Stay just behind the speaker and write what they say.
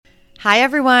Hi,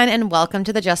 everyone, and welcome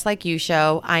to the Just Like You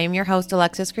show. I am your host,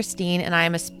 Alexis Christine, and I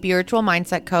am a spiritual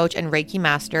mindset coach and Reiki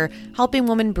master, helping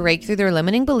women break through their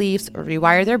limiting beliefs,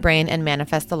 rewire their brain, and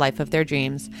manifest the life of their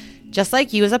dreams. Just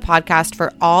Like You is a podcast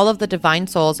for all of the divine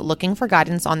souls looking for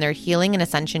guidance on their healing and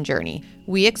ascension journey.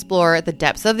 We explore the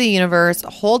depths of the universe,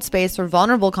 hold space for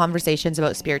vulnerable conversations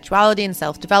about spirituality and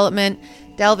self-development,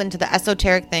 delve into the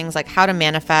esoteric things like how to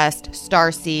manifest,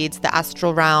 star seeds, the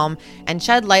astral realm, and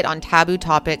shed light on taboo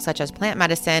topics such as plant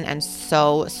medicine and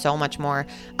so much more.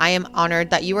 I am honored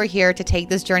that you are here to take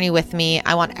this journey with me.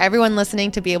 I want everyone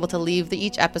listening to be able to leave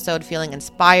each episode feeling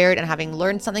inspired and having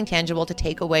learned something tangible to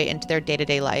take away into their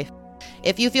day-to-day life.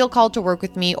 If you feel called to work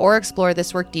with me or explore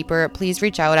this work deeper, please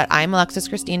reach out at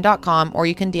imalexischristine.com or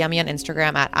you can DM me on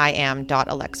Instagram at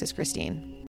iam.alexischristine.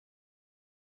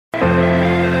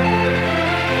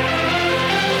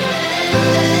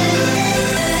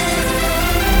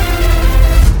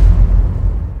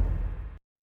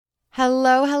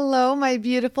 Hello, my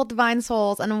beautiful divine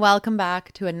souls, and welcome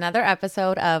back to another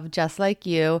episode of Just Like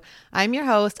You. I'm your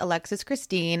host, Alexis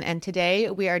Christine, and today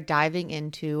we are diving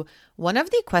into one of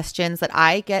the questions that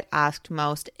I get asked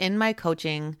most in my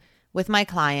coaching with my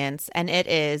clients, and it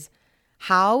is,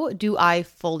 how do I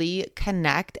fully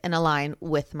connect and align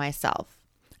with myself?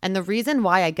 And the reason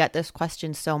why I get this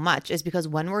question so much is because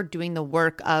when we're doing the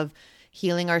work of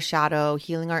healing our shadow,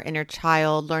 healing our inner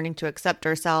child, learning to accept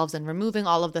ourselves, and removing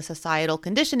all of the societal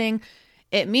conditioning,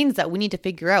 it means that we need to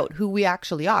figure out who we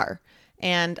actually are.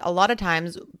 And a lot of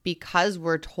times, because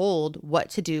we're told what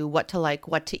to do, what to like,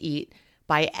 what to eat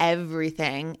by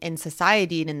everything in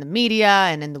society and in the media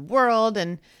and in the world,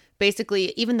 and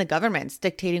basically even the government's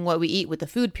dictating what we eat with the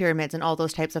food pyramids and all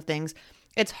those types of things,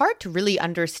 it's hard to really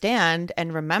understand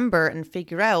and remember and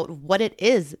figure out what it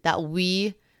is that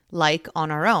we like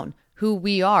on our own, who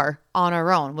we are on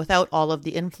our own without all of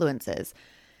the influences.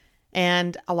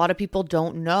 And a lot of people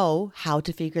don't know how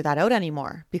to figure that out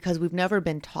anymore because we've never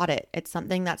been taught it. It's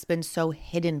something that's been so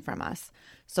hidden from us.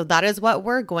 So that is what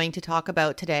we're going to talk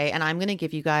about today. And I'm going to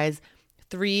give you guys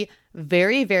 3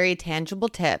 very tangible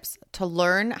tips to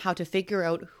learn how to figure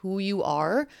out who you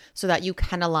are so that you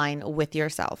can align with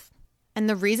yourself. And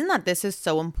the reason that this is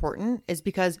so important is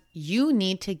because you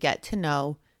need to get to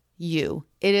know you.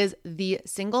 It is the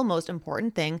single most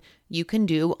important thing you can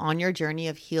do on your journey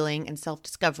of healing and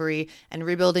self-discovery and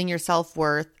rebuilding your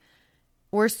self-worth.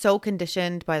 We're so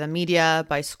conditioned by the media,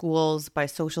 by schools, by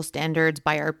social standards,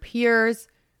 by our peers.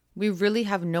 We really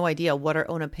have no idea what our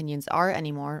own opinions are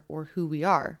anymore or who we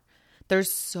are.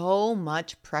 There's so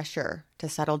much pressure to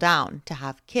settle down, to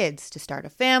have kids, to start a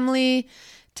family,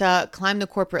 to climb the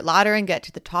corporate ladder and get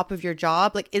to the top of your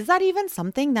job. Like, is that even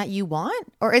something that you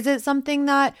want? Or is it something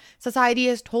that society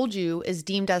has told you is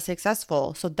deemed as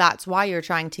successful? So that's why you're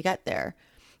trying to get there.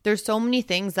 There's so many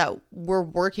things that we're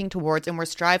working towards and we're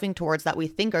striving towards that we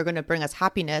think are going to bring us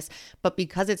happiness. But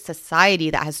because it's society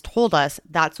that has told us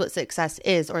that's what success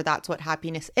is or that's what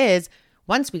happiness is,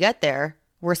 once we get there,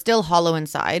 we're still hollow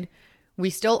inside. We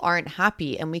still aren't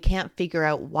happy and we can't figure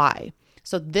out why.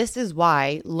 So this is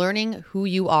why learning who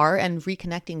you are and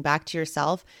reconnecting back to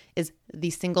yourself is the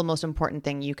single most important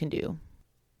thing you can do.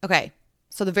 Okay,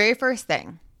 so the very first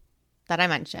thing that I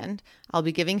mentioned, I'll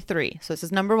be giving 3. So this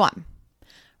is number 1,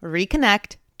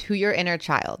 reconnect to your inner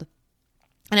child.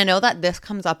 And I know that this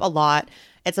comes up a lot.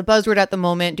 It's a buzzword at the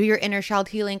moment. Do your inner child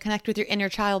healing, connect with your inner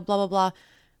child, blah, blah, blah.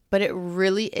 But it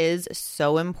really is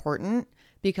so important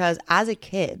because as a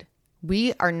kid,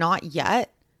 we are not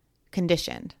yet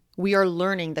conditioned. We are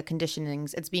learning the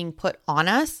conditionings. It's being put on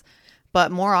us,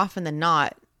 but more often than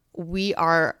not, we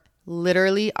are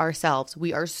literally ourselves.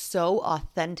 We are so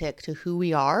authentic to who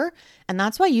we are. And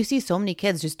that's why you see so many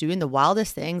kids just doing the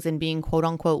wildest things and being quote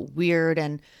unquote weird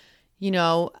and,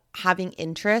 having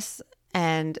interests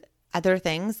and other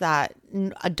things that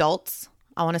adults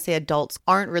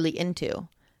aren't really into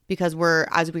because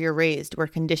as we are raised, we're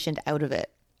conditioned out of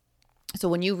it. So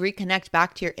when you reconnect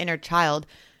back to your inner child,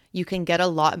 you can get a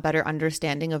lot better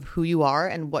understanding of who you are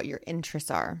and what your interests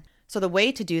are. So the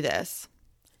way to do this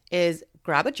is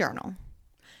grab a journal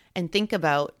and think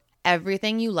about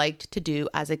everything you liked to do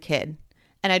as a kid.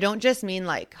 And I don't just mean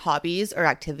like hobbies or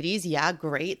activities. Yeah,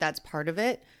 great. That's part of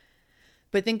it.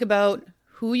 But think about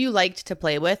who you liked to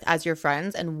play with as your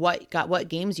friends and what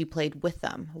games you played with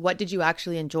them. What did you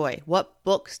actually enjoy? What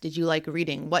books did you like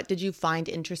reading? What did you find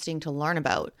interesting to learn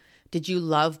about? Did you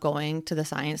love going to the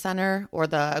science center or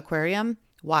the aquarium?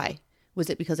 Why? Was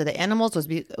it because of the animals? Was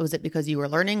it because you were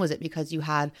learning? Was it because you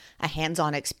had a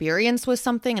hands-on experience with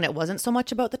something and it wasn't so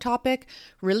much about the topic?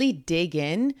 Really dig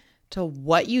in to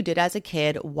what you did as a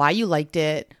kid, why you liked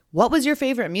it. What was your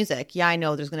favorite music? Yeah, I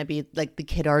know there's going to be like the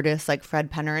kid artists like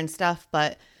Fred Penner and stuff,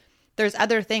 but there's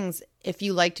other things. If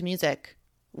you liked music,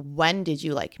 when did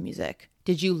you like music?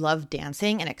 Did you love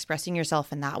dancing and expressing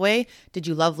yourself in that way? Did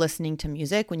you love listening to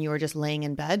music when you were just laying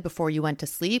in bed before you went to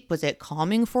sleep? Was it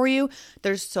calming for you?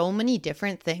 There's so many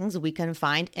different things we can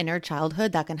find in our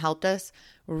childhood that can help us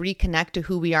reconnect to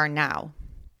who we are now.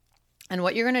 And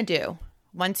what you're going to do,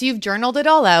 once you've journaled it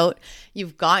all out,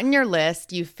 you've gotten your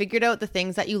list, you've figured out the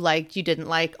things that you liked, you didn't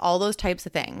like, all those types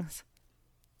of things,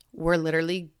 we're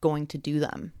literally going to do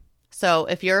them. So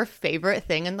if your favorite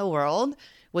thing in the world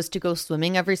was to go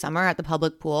swimming every summer at the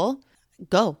public pool,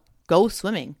 go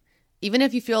swimming. Even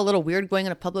if you feel a little weird going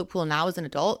in a public pool now as an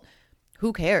adult,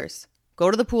 who cares?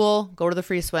 Go to the pool, go to the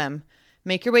free swim,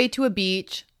 make your way to a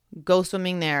beach, go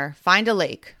swimming there, find a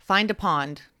lake, find a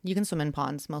pond. You can swim in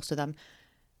ponds, most of them.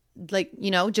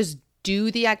 Just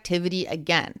do the activity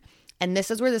again. And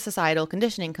this is where the societal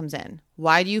conditioning comes in.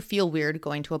 Why do you feel weird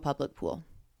going to a public pool?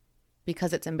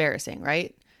 Because it's embarrassing,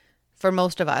 right? For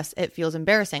most of us, it feels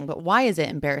embarrassing. But why is it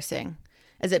embarrassing?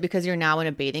 Is it because you're now in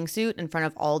a bathing suit in front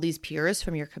of all these peers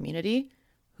from your community?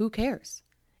 Who cares?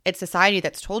 It's society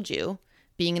that's told you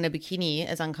being in a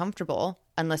bikini is uncomfortable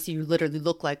unless you literally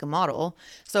look like a model.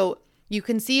 So you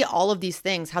can see all of these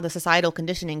things, how the societal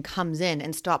conditioning comes in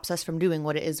and stops us from doing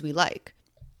what it is we like.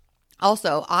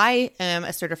 Also, I am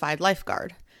a certified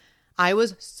lifeguard. I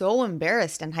was so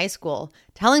embarrassed in high school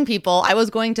telling people I was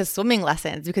going to swimming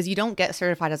lessons because you don't get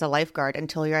certified as a lifeguard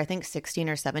until you're, I think, 16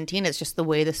 or 17. It's just the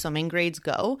way the swimming grades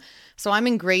go. So I'm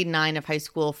in grade 9 of high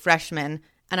school, freshman,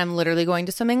 and I'm literally going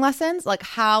to swimming lessons. Like,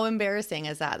 how embarrassing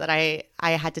is that I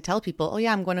had to tell people, oh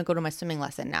yeah, I'm going to go to my swimming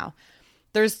lesson now.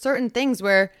 There's certain things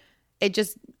where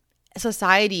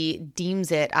society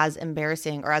deems it as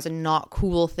embarrassing or as a not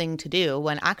cool thing to do,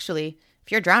 when actually,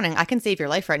 if you're drowning, I can save your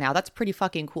life right now. That's pretty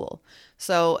fucking cool.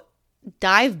 So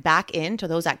dive back into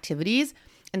those activities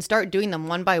and start doing them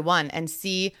one by one, and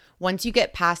see, once you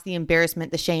get past the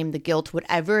embarrassment, the shame, the guilt,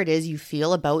 whatever it is you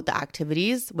feel about the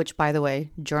activities, which, by the way,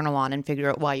 journal on and figure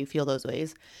out why you feel those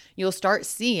ways, you'll start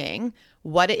seeing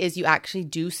what it is you actually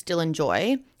do still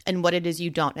enjoy and what it is you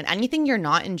don't. And anything you're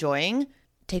not enjoying,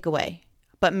 take away.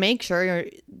 But make sure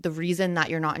the reason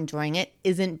that you're not enjoying it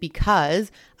isn't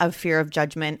because of fear of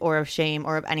judgment or of shame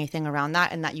or of anything around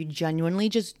that, and that you genuinely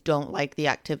just don't like the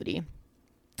activity.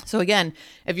 So again,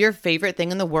 if your favorite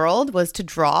thing in the world was to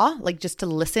draw, like just to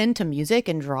listen to music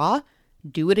and draw,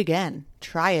 do it again.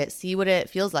 Try it. See what it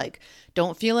feels like.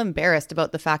 Don't feel embarrassed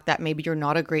about the fact that maybe you're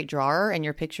not a great drawer and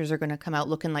your pictures are going to come out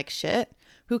looking like shit.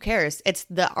 Who cares? It's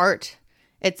the art.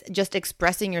 It's just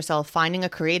expressing yourself, finding a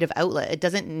creative outlet. It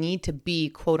doesn't need to be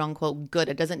quote unquote good.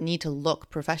 It doesn't need to look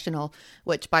professional,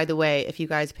 which, by the way, if you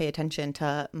guys pay attention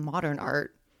to modern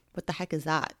art, what the heck is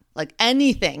that? Like,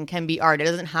 anything can be art. It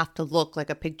doesn't have to look like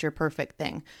a picture perfect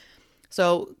thing.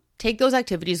 So take those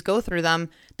activities, go through them.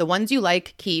 The ones you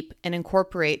like, keep and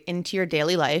incorporate into your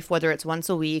daily life, whether it's once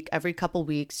a week, every couple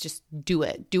weeks, just do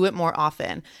it. Do it more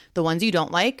often. The ones you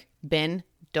don't like, bin.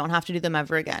 Don't have to do them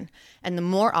ever again. And the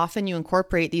more often you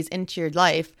incorporate these into your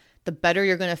life, the better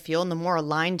you're going to feel and the more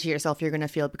aligned to yourself you're going to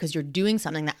feel, because you're doing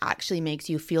something that actually makes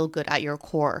you feel good at your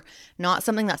core. Not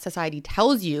something that society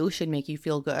tells you should make you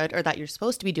feel good or that you're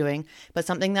supposed to be doing, but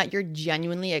something that you're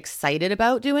genuinely excited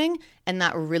about doing and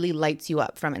that really lights you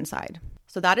up from inside.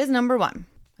 So that is number 1.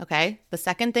 Okay. The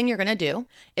second thing you're going to do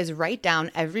is write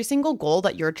down every single goal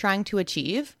that you're trying to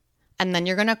achieve, and then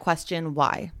you're going to question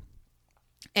why.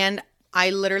 And I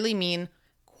literally mean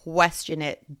question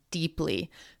it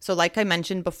deeply. So like I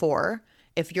mentioned before,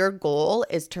 if your goal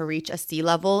is to reach a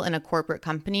C-level in a corporate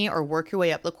company or work your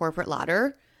way up the corporate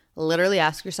ladder, literally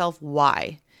ask yourself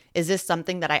why. Is this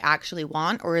something that I actually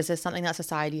want, or is this something that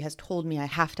society has told me I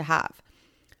have to have?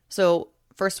 So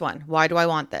first one, why do I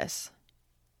want this?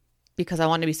 Because I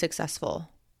want to be successful.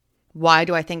 Why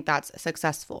do I think that's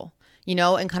successful?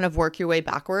 And kind of work your way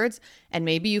backwards. And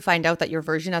maybe you find out that your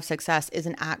version of success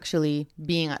isn't actually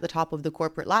being at the top of the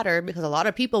corporate ladder, because a lot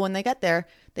of people, when they get there,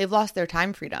 they've lost their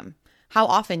time freedom. How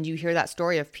often do you hear that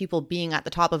story of people being at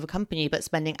the top of a company but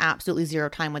spending absolutely zero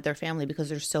time with their family because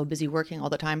they're so busy working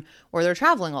all the time, or they're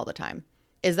traveling all the time?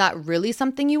 Is that really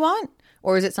something you want?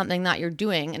 Or is it something that you're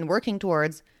doing and working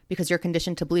towards because you're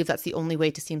conditioned to believe that's the only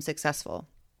way to seem successful?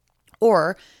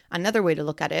 Or another way to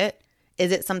look at it,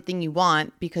 is it something you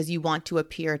want because you want to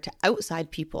appear to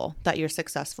outside people that you're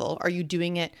successful? Are you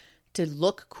doing it to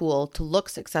look cool, to look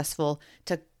successful,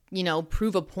 to,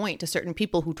 prove a point to certain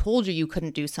people who told you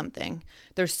couldn't do something?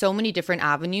 There's so many different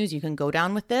avenues you can go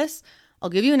down with this. I'll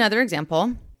give you another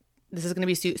example. This is going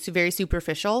to be very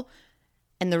superficial.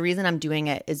 And the reason I'm doing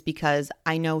it is because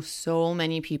I know so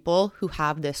many people who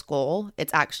have this goal.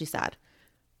 It's actually sad.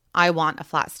 I want a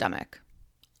flat stomach.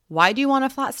 Why do you want a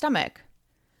flat stomach?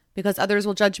 Because others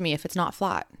will judge me if it's not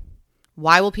flat.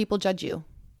 Why will people judge you?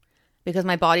 Because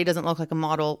my body doesn't look like a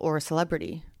model or a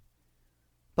celebrity.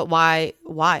 But why?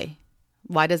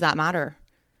 Why does that matter?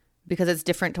 Because it's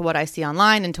different to what I see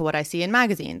online and to what I see in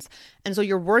magazines. And so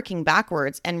you're working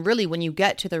backwards. And really, when you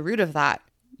get to the root of that,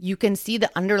 you can see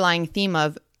the underlying theme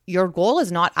of your goal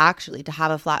is not actually to have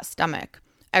a flat stomach.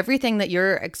 Everything that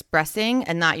you're expressing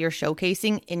and that you're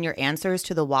showcasing in your answers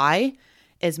to the why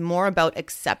is more about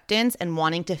acceptance and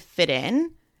wanting to fit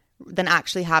in than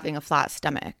actually having a flat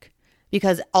stomach.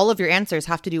 Because all of your answers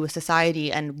have to do with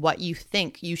society and what you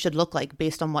think you should look like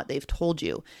based on what they've told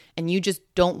you. And you just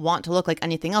don't want to look like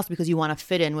anything else because you want to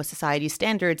fit in with society's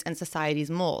standards and society's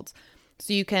molds.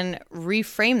 So you can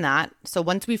reframe that. So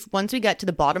once we get to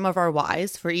the bottom of our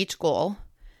whys for each goal,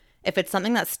 if it's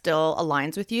something that still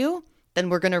aligns with you, then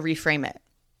we're going to reframe it.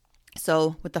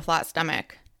 So with the flat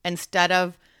stomach, instead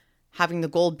of having the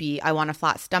goal be, I want a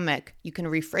flat stomach, you can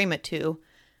reframe it to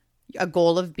a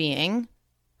goal of being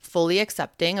fully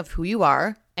accepting of who you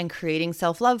are and creating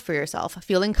self-love for yourself,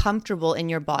 feeling comfortable in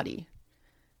your body.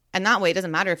 And that way, it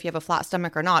doesn't matter if you have a flat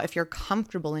stomach or not. If you're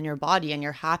comfortable in your body and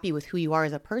you're happy with who you are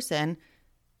as a person,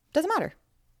 it doesn't matter.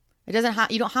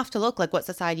 You don't have to look like what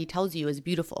society tells you is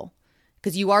beautiful,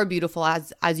 because you are beautiful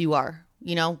as you are.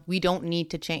 You know, we don't need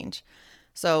to change.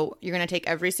 So you're going to take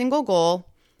every single goal,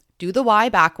 do the why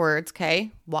backwards,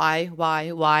 okay?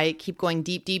 Why, keep going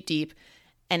deep, deep, deep.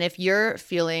 And if you're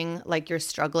feeling like you're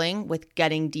struggling with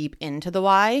getting deep into the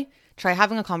why, try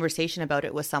having a conversation about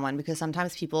it with someone, because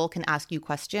sometimes people can ask you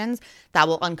questions that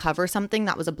will uncover something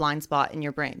that was a blind spot in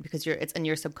your brain, because it's in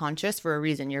your subconscious for a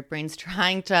reason. Your brain's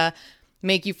trying to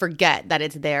make you forget that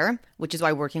it's there, which is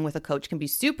why working with a coach can be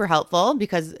super helpful,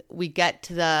 because we get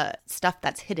to the stuff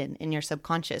that's hidden in your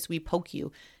subconscious. We poke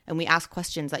you and we ask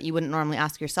questions that you wouldn't normally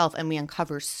ask yourself, and we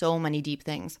uncover so many deep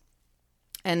things.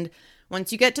 And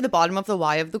once you get to the bottom of the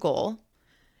why of the goal,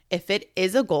 if it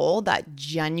is a goal that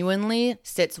genuinely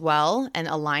sits well and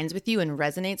aligns with you and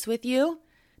resonates with you,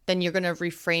 then you're going to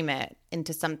reframe it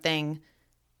into something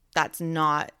that's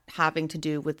not having to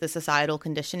do with the societal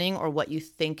conditioning or what you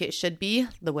think it should be,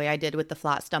 the way I did with the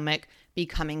flat stomach,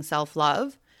 becoming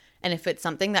self-love. And if it's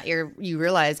something that you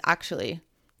realize, actually,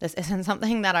 this isn't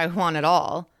something that I want at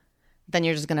all, then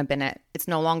you're just going to bin it. It's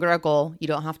no longer a goal. You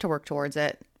don't have to work towards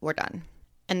it. We're done.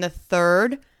 And the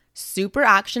third super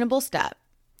actionable step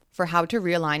for how to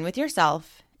realign with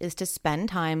yourself is to spend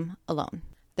time alone.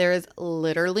 There is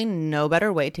literally no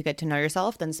better way to get to know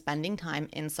yourself than spending time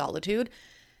in solitude.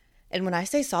 And when I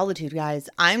say solitude, guys,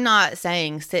 I'm not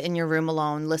saying sit in your room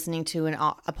alone listening to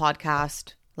a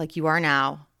podcast like you are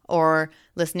now, or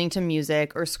listening to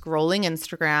music or scrolling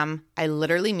Instagram. I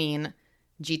literally mean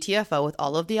GTFO with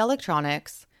all of the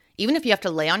electronics. Even if you have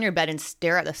to lay on your bed and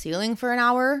stare at the ceiling for an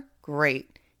hour, great.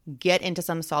 Get into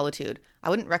some solitude. I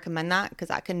wouldn't recommend that because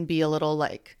that can be a little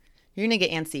like, you're going to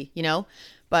get antsy, you know?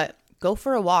 But go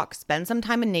for a walk, spend some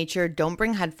time in nature, don't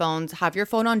bring headphones, have your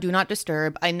phone on Do Not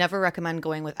Disturb. I never recommend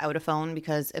going without a phone,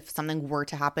 because if something were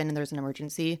to happen and there's an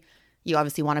emergency, you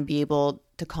obviously want to be able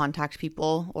to contact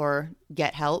people or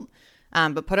get help.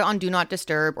 But put it on Do Not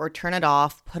Disturb or turn it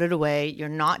off, put it away. You're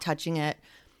not touching it.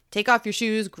 Take off your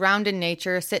shoes, ground in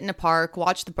nature, sit in a park,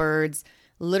 watch the birds.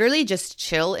 Literally just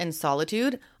chill in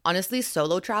solitude. Honestly,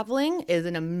 solo traveling is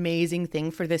an amazing thing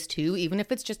for this too, even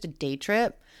if it's just a day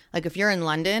trip. Like if you're in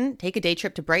London, take a day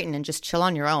trip to Brighton and just chill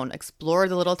on your own. Explore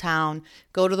the little town,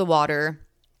 go to the water.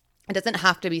 It doesn't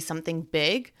have to be something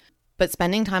big, but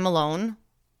spending time alone,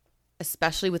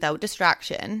 especially without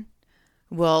distraction,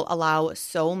 will allow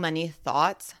so many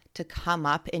thoughts to come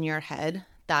up in your head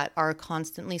that are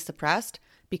constantly suppressed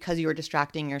because you're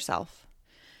distracting yourself.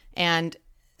 And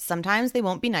sometimes they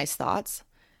won't be nice thoughts.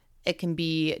 It can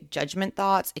be judgment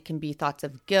thoughts. It can be thoughts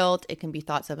of guilt. It can be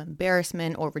thoughts of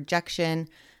embarrassment or rejection.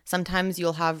 Sometimes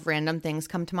you'll have random things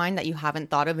come to mind that you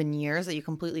haven't thought of in years that you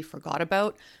completely forgot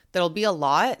about. There'll be a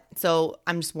lot. So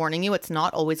I'm just warning you, it's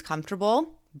not always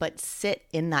comfortable, but sit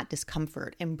in that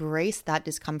discomfort. Embrace that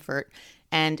discomfort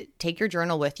and take your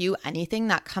journal with you. Anything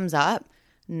that comes up,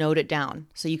 note it down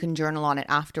so you can journal on it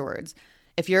afterwards.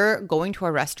 If you're going to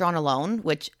a restaurant alone,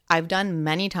 which I've done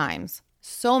many times,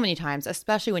 so many times,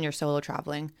 especially when you're solo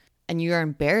traveling, and you're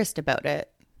embarrassed about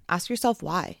it, ask yourself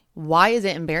why. Why is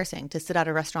it embarrassing to sit at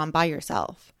a restaurant by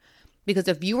yourself? Because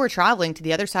if you were traveling to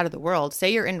the other side of the world,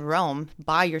 say you're in Rome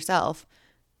by yourself,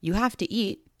 you have to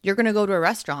eat. You're going to go to a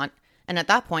restaurant, and at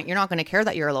that point, you're not going to care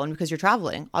that you're alone because you're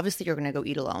traveling. Obviously, you're going to go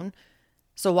eat alone.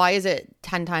 So why is it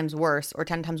 10 times worse or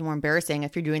 10 times more embarrassing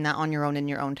if you're doing that on your own in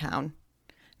your own town?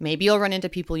 Maybe you'll run into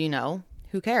people you know.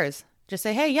 Who cares? Just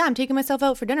say, hey, yeah, I'm taking myself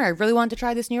out for dinner. I really want to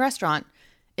try this new restaurant.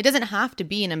 It doesn't have to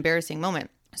be an embarrassing moment.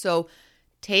 So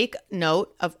take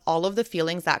note of all of the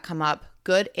feelings that come up,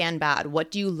 good and bad.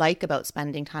 What do you like about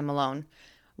spending time alone?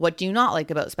 What do you not like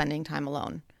about spending time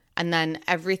alone? And then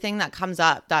everything that comes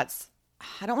up that's,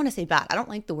 I don't want to say bad. I don't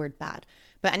like the word bad.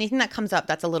 But anything that comes up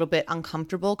that's a little bit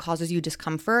uncomfortable, causes you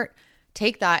discomfort,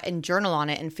 take that and journal on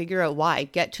it and figure out why.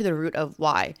 Get to the root of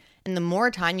why. And the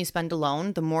more time you spend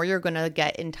alone, the more you're going to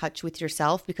get in touch with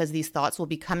yourself, because these thoughts will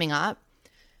be coming up.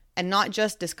 And not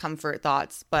just discomfort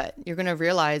thoughts, but you're going to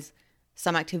realize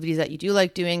some activities that you do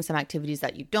like doing, some activities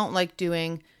that you don't like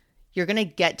doing. You're going to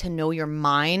get to know your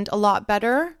mind a lot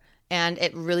better. And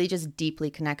it really just deeply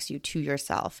connects you to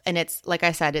yourself. And it's, like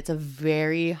I said, it's a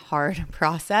very hard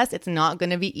process. It's not going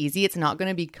to be easy. It's not going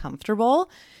to be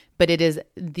comfortable, but it is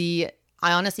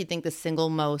I honestly think the single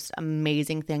most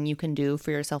amazing thing you can do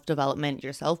for your self-development,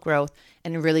 your self-growth,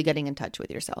 and really getting in touch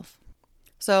with yourself.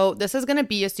 So this is going to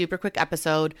be a super quick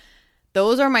episode.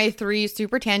 Those are my 3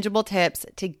 super tangible tips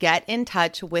to get in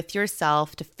touch with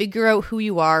yourself, to figure out who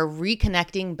you are,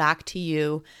 reconnecting back to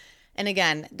you. And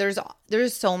again, there's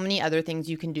so many other things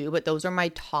you can do, but those are my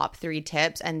top 3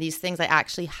 tips. And these things I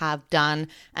actually have done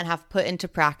and have put into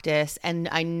practice. And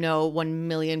I know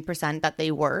 1,000,000% that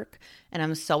they work. And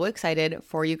I'm so excited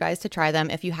for you guys to try them.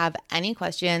 If you have any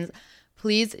questions,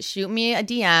 please shoot me a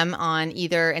DM on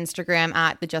either Instagram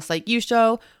at the Just Like You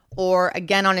Show, or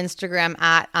again on Instagram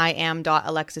at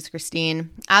iam.alexischristine.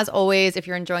 As always, if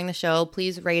you're enjoying the show,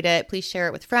 please rate it. Please share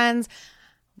it with friends.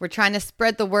 We're trying to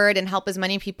spread the word and help as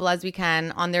many people as we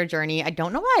can on their journey. I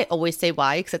don't know why I always say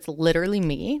why, because it's literally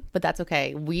me, but that's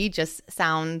okay.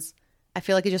 I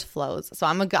feel like it just flows. So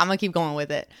I'm gonna keep going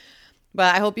with it.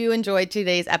 But I hope you enjoyed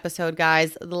today's episode,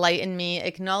 guys. The light in me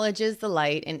acknowledges the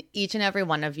light in each and every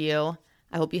one of you.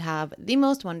 I hope you have the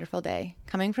most wonderful day,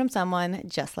 coming from someone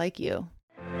just like you.